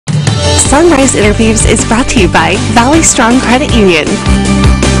Sunrise Interviews is brought to you by Valley Strong Credit Union.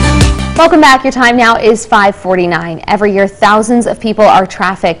 Welcome back. Your time now is 5:49. Every year, thousands of people are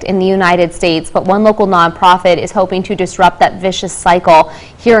trafficked in the United States, but one local nonprofit is hoping to disrupt that vicious cycle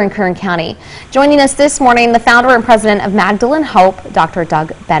here in Kern County. Joining us this morning, the founder and president of Magdalene Hope, Dr.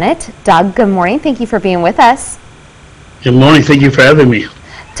 Doug Bennett. Doug, good morning. Thank you for being with us. Good morning. Thank you for having me.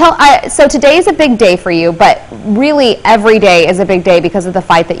 So today is a big day for you, but really every day is a big day because of the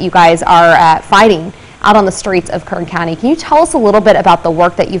fight that you guys are fighting out on the streets of Kern County. Can you tell us a little bit about the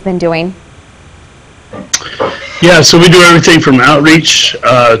work that you've been doing? Yeah, so we do everything from outreach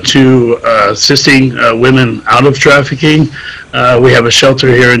to assisting women out of trafficking. We have a shelter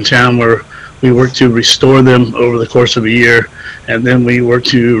here in town where we work to restore them over the course of a year, and then we work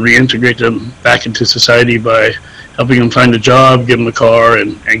to reintegrate them back into society by helping them find a job, give them a car,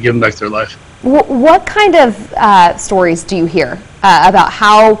 and give them back their life. What kind of stories do you hear about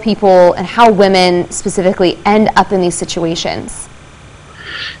how people and how women specifically end up in these situations?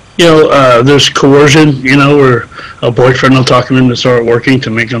 You know, there's coercion, you know, where a boyfriend will talk them into start working to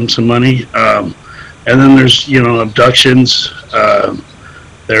make them some money. And then there's, you know, abductions.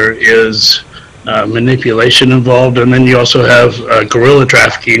 There is manipulation involved. And then you also have guerrilla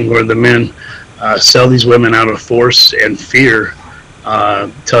trafficking, where the men sell these women out of force and fear,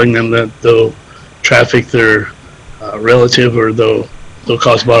 telling them that they'll traffic their relative, or they'll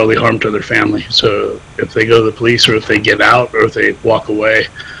cause bodily harm to their family. So if they go to the police, or if they get out, or if they walk away,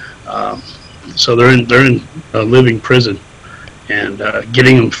 so they're in a living prison, and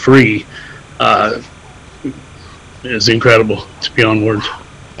getting them free is incredible. It's beyond words.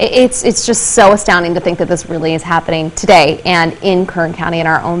 It's just so astounding to think that this really is happening today and in Kern County in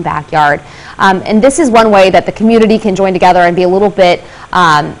our own backyard. And this is one way that the community can join together and be a little bit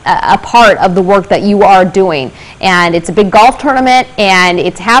a part of the work that you are doing. And it's a big golf tournament, and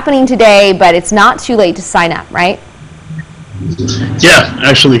it's happening today, but it's not too late to sign up, right? Yeah,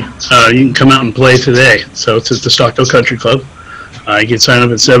 actually, you can come out and play today. So it's at the Stockdale Country Club. You can sign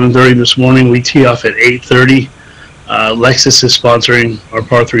up at 7:30 this morning. We tee off at 8:30. Lexus is sponsoring our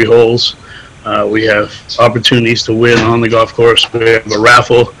par 3 holes. We have opportunities to win on the golf course. We have a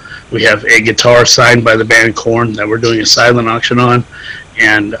raffle. We have a guitar signed by the band Korn that we're doing a silent auction on.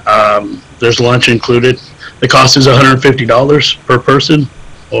 And there's lunch included. The cost is $150 per person,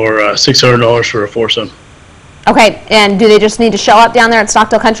 or $600 for a foursome. Okay, and do they just need to show up down there at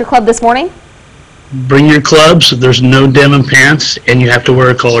Stockdale Country Club this morning? Bring your clubs. There's no denim pants, and you have to wear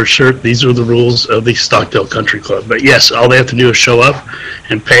a collared shirt. These are the rules of the Stockdale Country Club. But yes, all they have to do is show up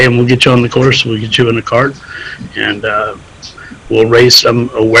and pay, and we'll get you on the course. We'll get you in a cart, and we'll raise some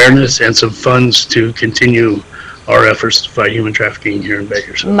awareness and some funds to continue our efforts to fight human trafficking here in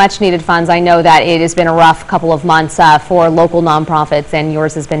Bakersfield. Much needed funds. I know that it has been a rough couple of months for local nonprofits, and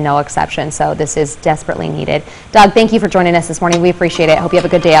yours has been no exception, so this is desperately needed. Doug, thank you for joining us this morning. We appreciate it. Hope you have a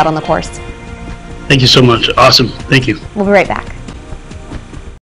good day out on the course. Thank you so much. Awesome. Thank you. We'll be right back.